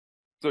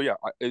So yeah,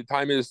 the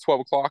time is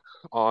 12 o'clock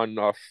on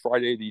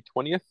Friday the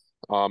 20th.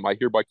 I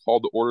hereby call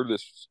to order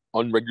this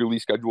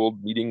unregularly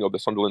scheduled meeting of the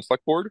Sunderland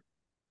Select Board.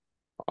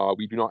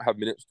 We do not have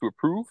minutes to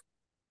approve.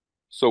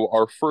 So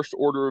our first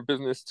order of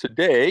business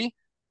today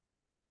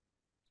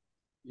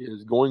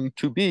is going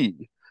to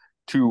be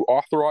to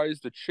authorize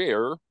the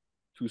chair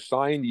to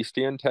sign the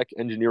Stantec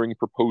engineering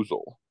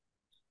proposal.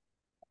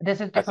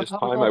 This is the At this time,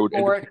 I proposal would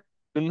entertain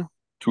for, a motion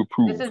to this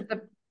approve. is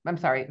the, I'm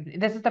sorry,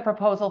 this is the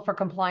proposal for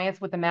compliance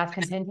with the mass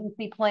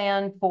contingency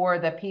plan for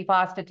the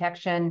PFAS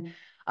detection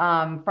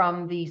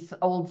from the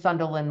old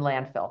Sunderland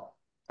landfill.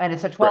 And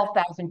it's a Correct.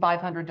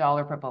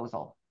 $12,500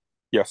 proposal.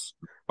 Yes.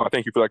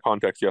 Thank you for that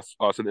context. Yes.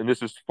 So then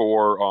this is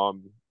for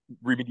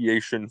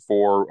remediation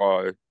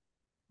for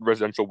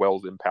residential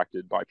wells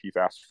impacted by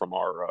PFAS from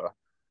our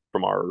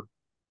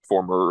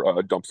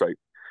former dump site.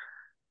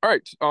 All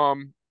right.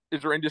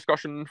 Is there any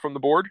discussion from the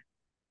board?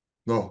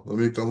 No, do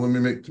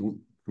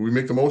we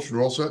make the motion?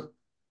 We're all set?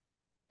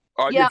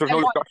 Yeah, If there's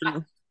no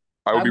discussion,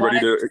 I will I be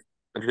ready want to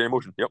entertain a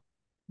motion. Yep.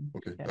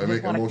 Okay, I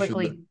just want to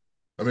quickly,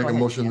 I make go a ahead,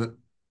 motion Dan. that,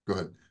 go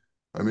ahead.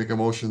 I make a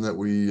motion that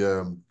we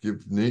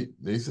give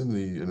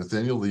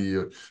Nathaniel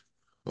the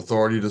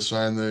authority to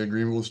sign the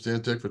agreement with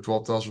Stantec for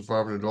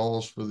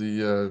 $12,500 for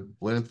the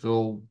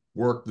landfill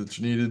work that's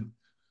needed.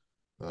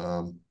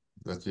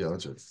 That's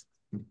it.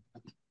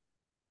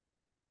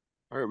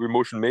 All right. We have a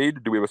motion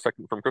made. Do we have a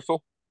second from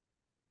Crystal?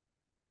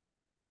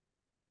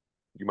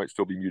 You might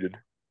still be muted.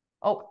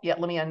 Oh, yeah,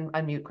 let me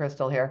unmute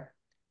Crystal here.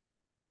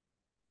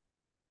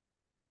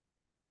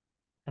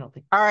 I don't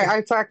think. All right,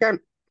 I second.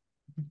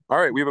 All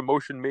right. We have a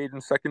motion made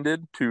and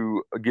seconded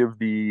to give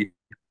the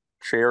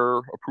chair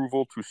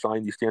approval to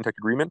sign the Stantec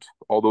agreement.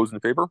 All those in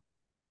favor?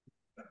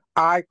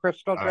 I,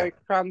 Crystal Aye. J.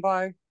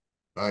 Tremblay.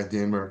 Aye,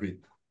 Dan Murphy.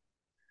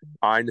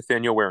 I,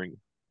 Nathaniel Waring.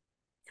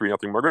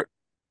 3-0, Margaret.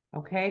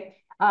 Okay.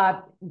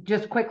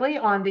 Just quickly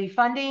on the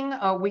funding,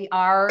 we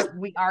are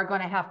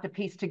going to have to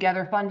piece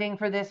together funding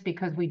for this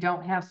because we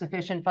don't have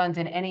sufficient funds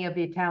in any of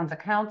the town's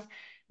accounts.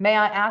 May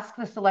I ask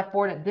the select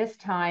board at this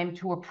time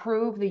to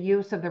approve the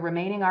use of the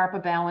remaining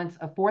ARPA balance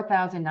of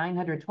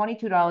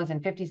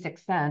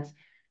 $4,922.56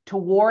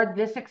 toward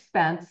this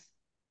expense.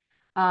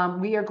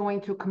 We are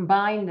going to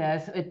combine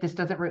this. This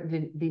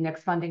doesn't, the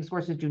next funding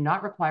sources do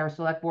not require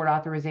select board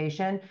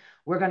authorization.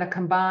 We're going to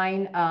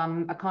combine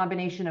a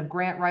combination of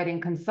grant writing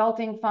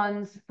consulting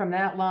funds from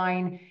that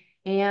line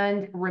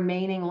and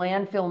remaining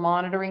landfill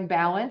monitoring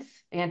balance,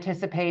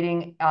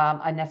 anticipating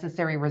a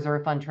necessary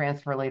reserve fund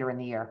transfer later in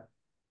the year.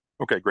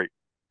 Okay, great.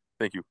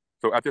 Thank you.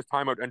 So at this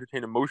time, I would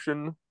entertain a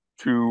motion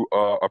to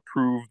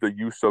approve the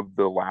use of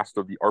the last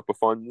of the ARPA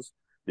funds,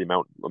 the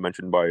amount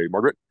mentioned by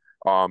Margaret,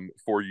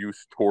 for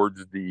use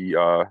towards the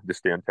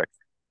Stantec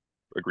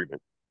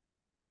agreement.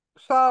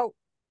 So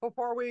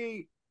before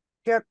we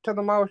get to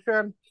the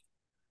motion,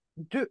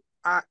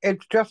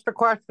 it's just a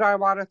question I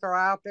want to throw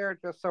out there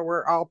just so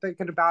we're all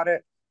thinking about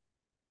it.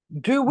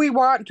 Do we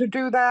want to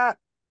do that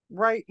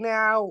right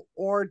now,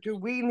 or do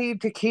we need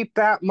to keep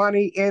that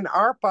money in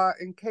ARPA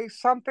in case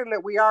something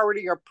that we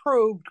already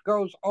approved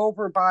goes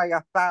over by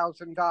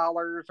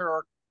 $1,000 or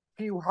a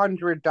few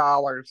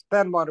 $100?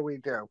 Then what do we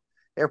do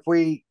if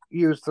we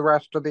use the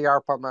rest of the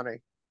ARPA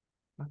money?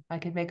 I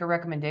could make a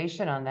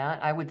recommendation on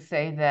that. I would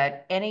say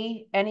that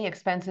any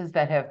expenses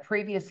that have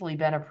previously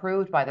been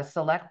approved by the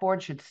select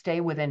board should stay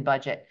within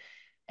budget.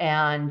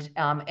 And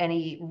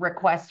any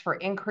requests for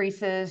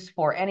increases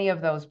for any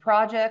of those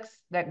projects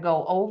that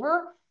go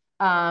over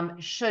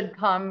should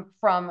come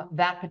from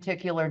that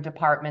particular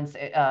department's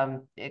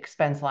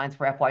expense lines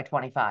for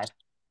FY25.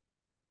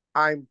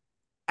 I'm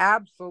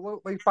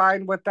absolutely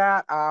fine with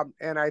that.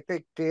 And I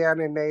think Dan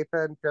and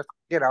Nathan, just,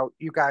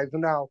 you guys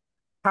know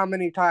how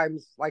many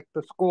times like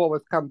the school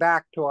has come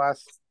back to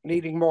us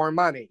needing more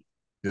money.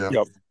 Yeah.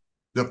 Yep.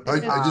 Yep.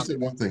 I just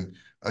said one thing.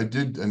 I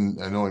did, and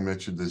I know I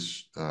mentioned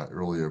this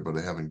earlier, but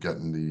I haven't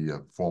gotten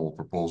the formal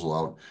proposal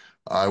out.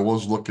 I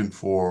was looking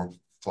for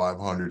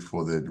 500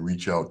 for the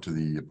reach out to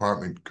the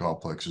apartment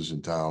complexes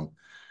in town.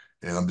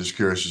 And I'm just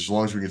curious, as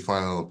long as we can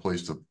find another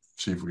place to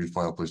see if we can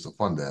find a place to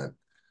fund that.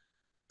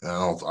 I don't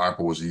know if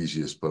ARPA was the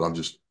easiest, but I'm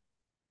just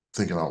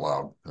thinking out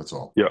loud. That's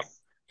all. Yeah.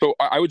 So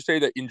I would say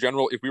that in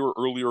general, if we were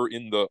earlier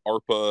in the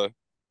ARPA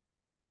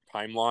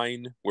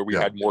timeline where we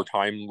had more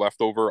time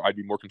left over, I'd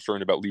be more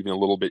concerned about leaving a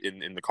little bit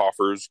in the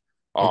coffers.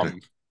 Okay.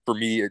 For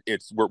me,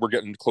 we're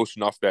getting close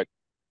enough that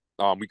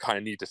we kind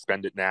of need to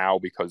spend it now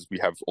because we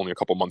have only a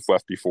couple months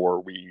left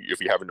before if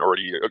we haven't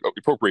already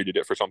appropriated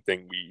it for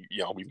something, we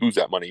lose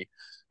that money.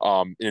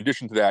 In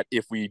addition to that,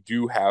 if we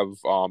do have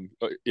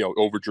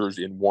overtures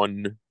in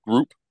one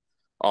group,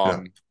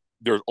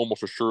 there's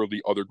almost assuredly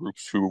other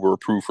groups who were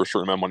approved for a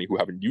certain amount of money who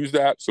haven't used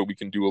that, so we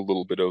can do a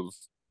little bit of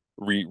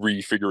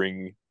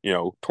refiguring,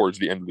 towards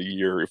the end of the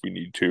year if we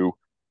need to.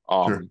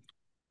 Sure.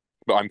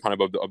 But I'm kind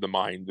of the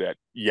mind that,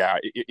 yeah,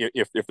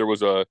 if there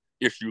was a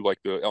issue like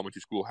the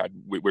elementary school had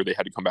where they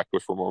had to come back to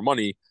us for more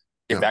money,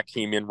 if that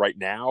came in right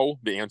now,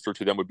 the answer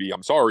to them would be,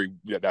 I'm sorry,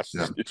 that's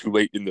too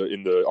late in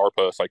the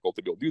ARPA cycle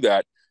to be able to do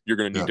that. You're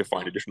going to need to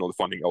find additional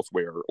funding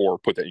elsewhere or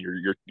put that in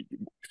your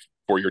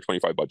 4-year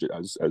 25 budget,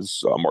 as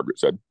Margaret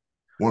said.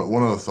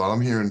 One other thought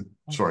I'm hearing.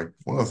 Sorry,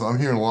 I'm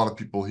hearing a lot of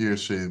people here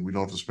say we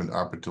don't have to spend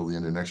ARPA till the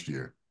end of next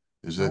year.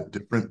 Is that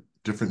different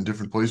in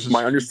different places?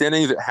 My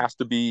understanding is it has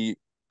to be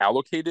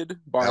allocated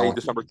by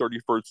December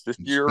 31st this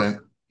year, and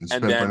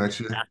then by next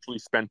year? actually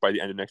spent by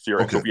the end of next year.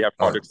 Okay. And so if we have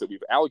projects that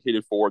we've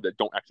allocated for that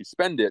don't actually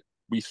spend it,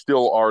 we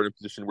still are in a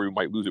position where we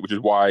might lose it, which is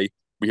why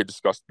we had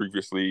discussed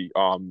previously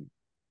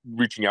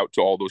reaching out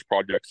to all those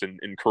projects and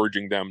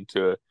encouraging them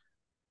to,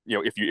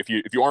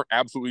 if you aren't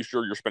absolutely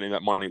sure you're spending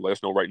that money, let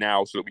us know right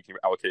now so that we can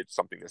allocate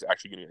something that's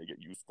actually going to get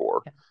used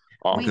for.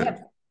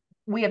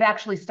 We have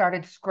actually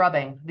started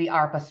scrubbing the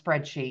ARPA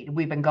spreadsheet.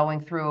 We've been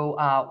going through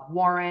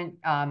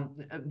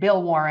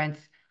bill warrants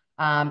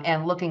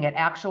and looking at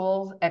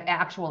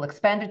actual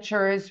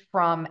expenditures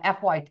from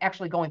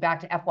actually going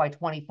back to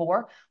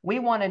FY24. We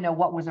want to know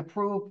what was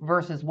approved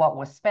versus what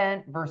was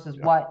spent versus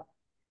what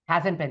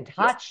hasn't been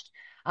touched.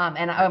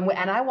 And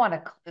I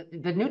want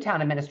the new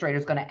town administrator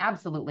is going to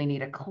absolutely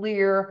need a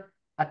clear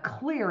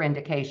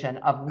indication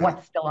of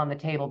what's still on the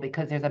table,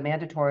 because there's a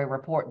mandatory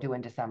report due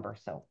in December.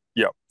 So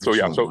if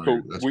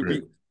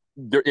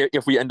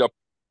we end up,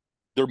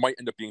 there might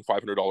end up being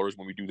 $500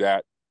 when we do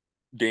that,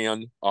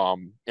 Dan.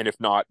 And if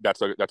not,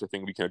 that's a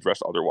thing we can address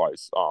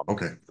otherwise.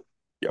 Okay.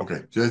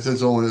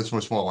 That's my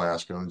small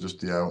ask. I'm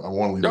just I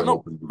want to leave that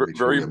open.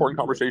 Very important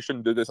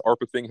conversation. This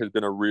ARPA thing has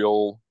been a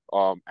real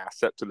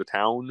asset to the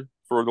town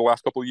for the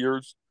last couple of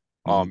years.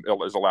 It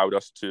has allowed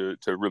us to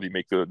really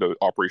make the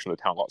operation of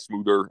the town a lot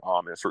smoother.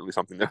 And it's certainly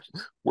something that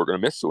we're going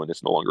to miss when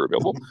it's no longer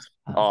available.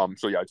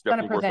 So yeah, it's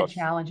definitely going to present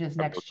challenges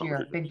next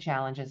year. Big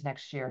challenges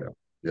next year.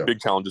 Yeah. Big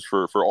challenges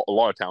for a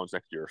lot of towns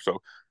next year.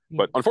 So,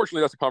 but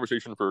unfortunately, that's a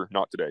conversation for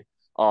not today.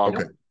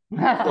 Okay.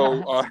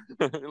 So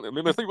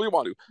let's think we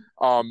want to.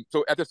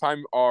 So at this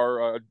time,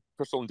 are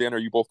Crystal and Dan, are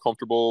you both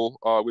comfortable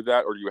with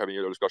that, or do you have any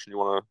other discussion you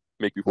want to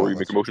make before you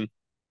make a motion?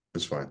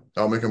 It's fine.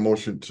 I'll make a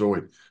motion. So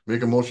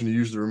make a motion to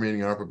use the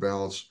remaining ARPA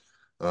balance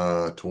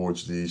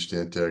towards the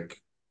Stantec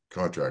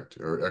contract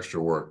or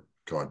extra work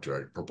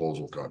contract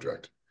proposal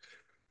contract.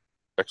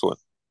 Excellent.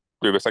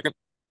 Do we have a second?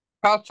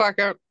 I'll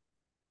second.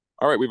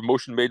 All right, we have a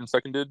motion made and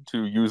seconded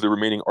to use the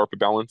remaining ARPA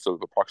balance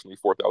of approximately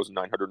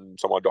 $4,900 and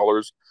some odd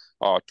dollars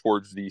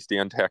towards the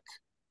Stantec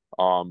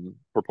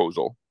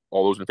proposal.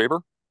 All those in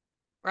favor?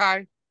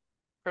 Aye.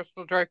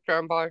 Crystal Drake,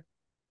 John Boy.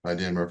 Aye,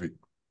 Dan Murphy.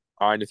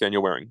 Aye,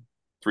 Nathaniel Waring.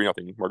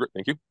 3-0. Margaret,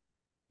 thank you.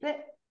 That's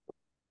it.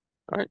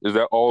 All right, is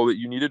that all that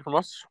you needed from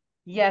us?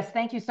 Yes,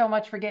 thank you so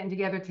much for getting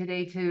together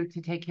today to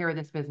take care of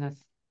this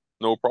business.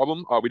 No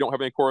problem. We don't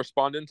have any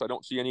correspondence. I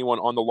don't see anyone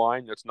on the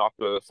line that's not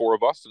the four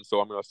of us, and so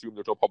I'm going to assume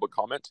there's no public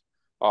comment.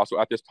 So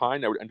at this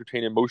time, I would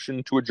entertain a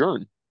motion to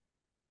adjourn.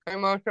 I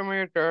motion we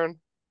adjourn.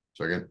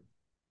 Second.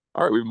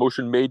 All right, we have a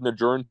motion made and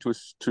adjourned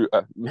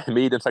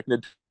made and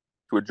seconded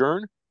to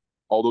adjourn.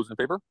 All those in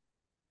favor?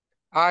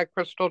 Aye,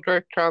 Crystal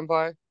Drake, John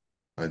Boy.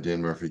 Aye,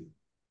 Dan Murphy.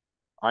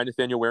 Aye,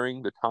 Nathaniel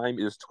Waring. The time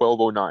is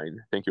 12:09.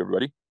 Thank you,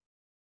 everybody.